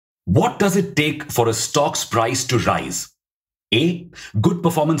What does it take for a stock's price to rise? A. Good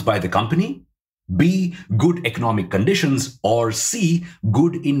performance by the company. B. Good economic conditions. Or C.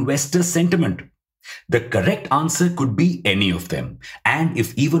 Good investor sentiment. The correct answer could be any of them. And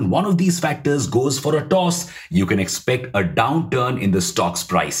if even one of these factors goes for a toss, you can expect a downturn in the stock's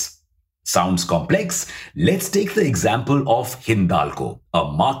price. Sounds complex? Let's take the example of Hindalco, a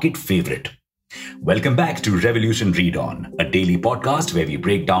market favorite. Welcome back to Revolution Read On, a daily podcast where we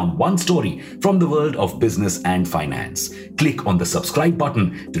break down one story from the world of business and finance. Click on the subscribe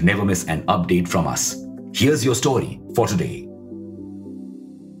button to never miss an update from us. Here's your story for today.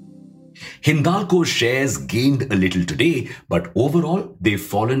 Hindalco's shares gained a little today, but overall they've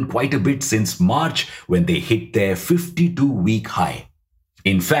fallen quite a bit since March when they hit their 52-week high.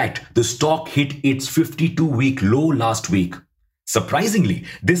 In fact, the stock hit its 52-week low last week. Surprisingly,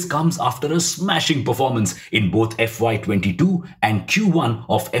 this comes after a smashing performance in both FY22 and Q1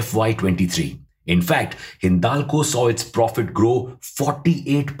 of FY23. In fact, Hindalco saw its profit grow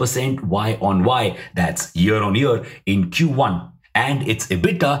 48% Y-on-Y, that's year-on-year, in Q1, and its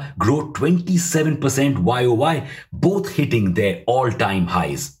EBITDA grow 27% YOY, both hitting their all-time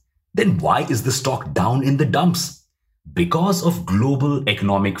highs. Then why is the stock down in the dumps? Because of global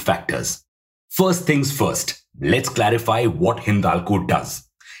economic factors. First things first, let's clarify what Hindalco does.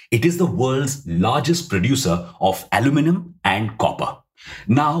 It is the world's largest producer of aluminum and copper.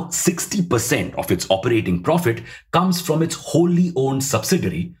 Now, 60% of its operating profit comes from its wholly owned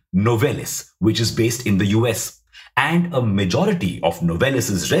subsidiary, Novelis, which is based in the US. And a majority of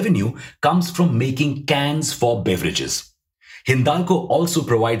Novelis' revenue comes from making cans for beverages. Hindalco also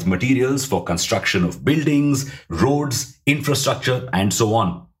provides materials for construction of buildings, roads, infrastructure, and so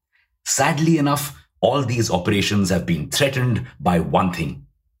on. Sadly enough, all these operations have been threatened by one thing: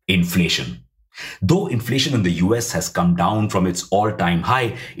 inflation. Though inflation in the US has come down from its all-time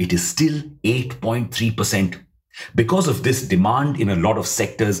high, it is still 8.3%. Because of this, demand in a lot of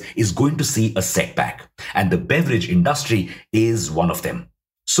sectors is going to see a setback, and the beverage industry is one of them.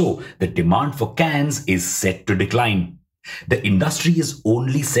 So, the demand for cans is set to decline. The industry is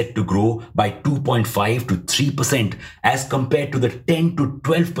only set to grow by 2.5 to 3% as compared to the 10 to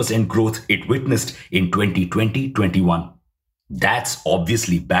 12% growth it witnessed in 2020-21. That's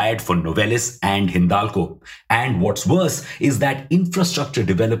obviously bad for Novelis and Hindalco. And what's worse is that infrastructure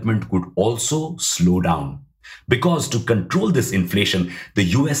development could also slow down. Because to control this inflation, the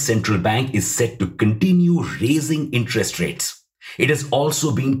US Central Bank is set to continue raising interest rates. It has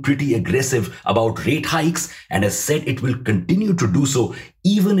also been pretty aggressive about rate hikes and has said it will continue to do so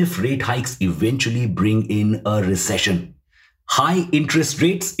even if rate hikes eventually bring in a recession. High interest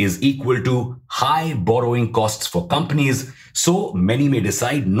rates is equal to high borrowing costs for companies, so many may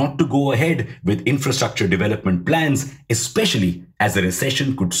decide not to go ahead with infrastructure development plans, especially as a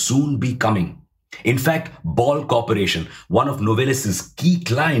recession could soon be coming. In fact, Ball Corporation, one of Novelis' key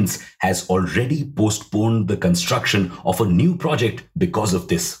clients, has already postponed the construction of a new project because of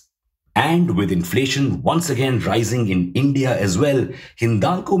this. And with inflation once again rising in India as well,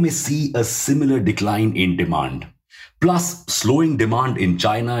 Hindalco may see a similar decline in demand. Plus, slowing demand in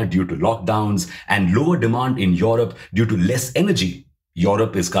China due to lockdowns and lower demand in Europe due to less energy.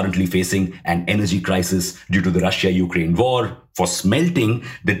 Europe is currently facing an energy crisis due to the Russia-Ukraine war. For smelting,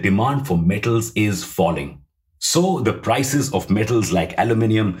 the demand for metals is falling. So the prices of metals like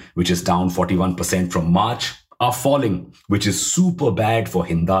aluminium, which is down 41% from March, are falling, which is super bad for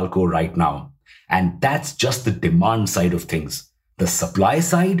Hindalco right now. And that's just the demand side of things. The supply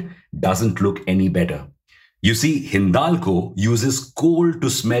side doesn't look any better. You see, Hindalco uses coal to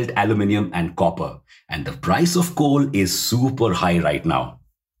smelt aluminium and copper, and the price of coal is super high right now.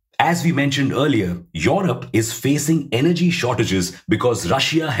 As we mentioned earlier, Europe is facing energy shortages because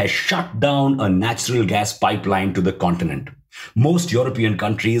Russia has shut down a natural gas pipeline to the continent. Most European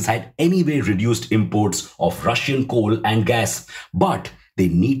countries had anyway reduced imports of Russian coal and gas, but they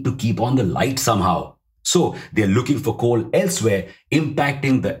need to keep on the light somehow. So they're looking for coal elsewhere,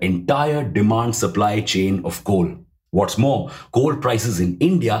 impacting the entire demand-supply chain of coal. What's more, coal prices in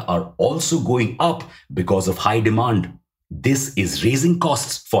India are also going up because of high demand. This is raising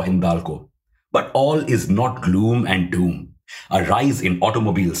costs for Hindalco. But all is not gloom and doom. A rise in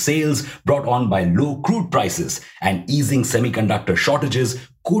automobile sales brought on by low crude prices and easing semiconductor shortages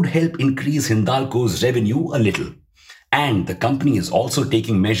could help increase Hindalco's revenue a little. And the company is also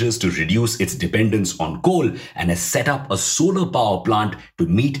taking measures to reduce its dependence on coal and has set up a solar power plant to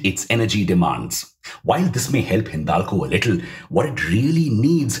meet its energy demands. While this may help Hindalco a little, what it really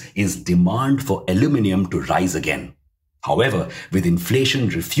needs is demand for aluminium to rise again. However, with inflation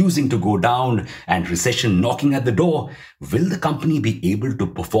refusing to go down and recession knocking at the door, will the company be able to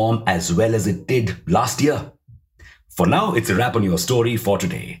perform as well as it did last year? For now, it's a wrap on your story for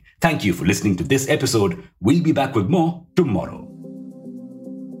today. Thank you for listening to this episode. We'll be back with more tomorrow.